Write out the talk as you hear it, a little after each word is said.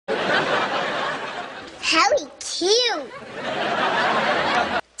Howie cute.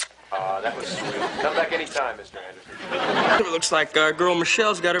 That was sweet. Come back anytime, Mr. Anderson. It looks like our girl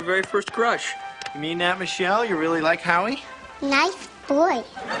Michelle's got her very first crush. You mean that, Michelle? You really like Howie? Nice boy.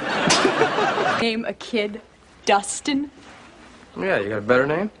 Name a kid Dustin? Yeah, you got a better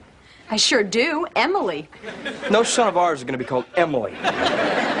name? I sure do. Emily. No son of ours is going to be called Emily.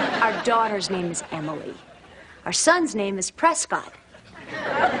 Our daughter's name is Emily. Our son's name is Prescott.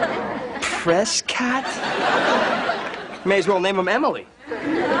 Prescott? May as well name him Emily.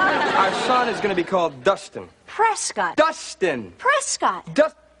 Our son is going to be called Dustin. Prescott. Dustin. Prescott.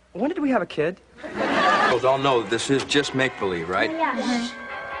 When did we have a kid? Girls all know that this is just make-believe, right? Yeah.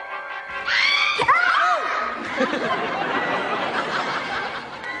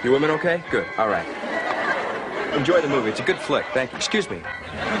 You women okay? Good. All right. Enjoy the movie. It's a good flick. Thank you. Excuse me.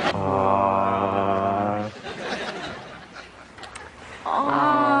 Oh,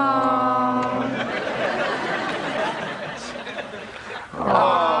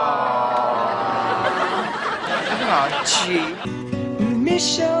 gee.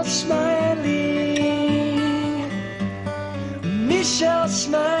 Michelle Smiley. Michelle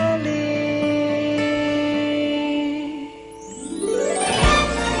Smiley.